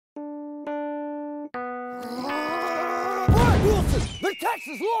the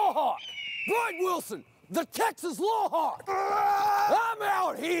Texas Lawhawk! Bryan Wilson, the Texas Lawhawk! I'm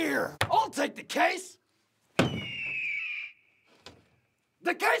out here! I'll take the case! The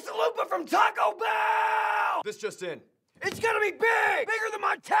Quesalupa from Taco Bell! This just in. It's gonna be big! Bigger than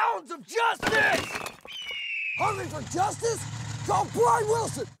my talons of justice! Hungry for justice? Call Bryan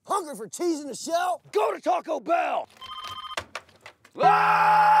Wilson! Hungry for cheese in the shell? Go to Taco Bell!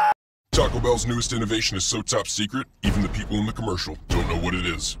 Ah! Taco Bell's newest innovation is so top secret, even the people in the commercial don't know what it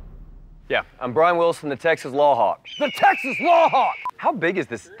is. Yeah, I'm Bryan Wilson, the Texas Lawhawk. The Texas Lawhawk! How big is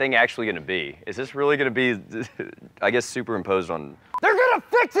this thing actually gonna be? Is this really gonna be, I guess, superimposed on... They're gonna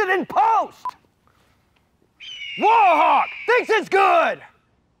fix it in post! Lawhawk thinks it's good!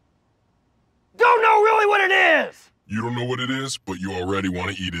 Don't know really what it is! You don't know what it is, but you already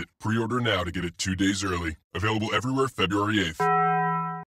want to eat it. Pre-order now to get it 2 days early. Available everywhere February 8th.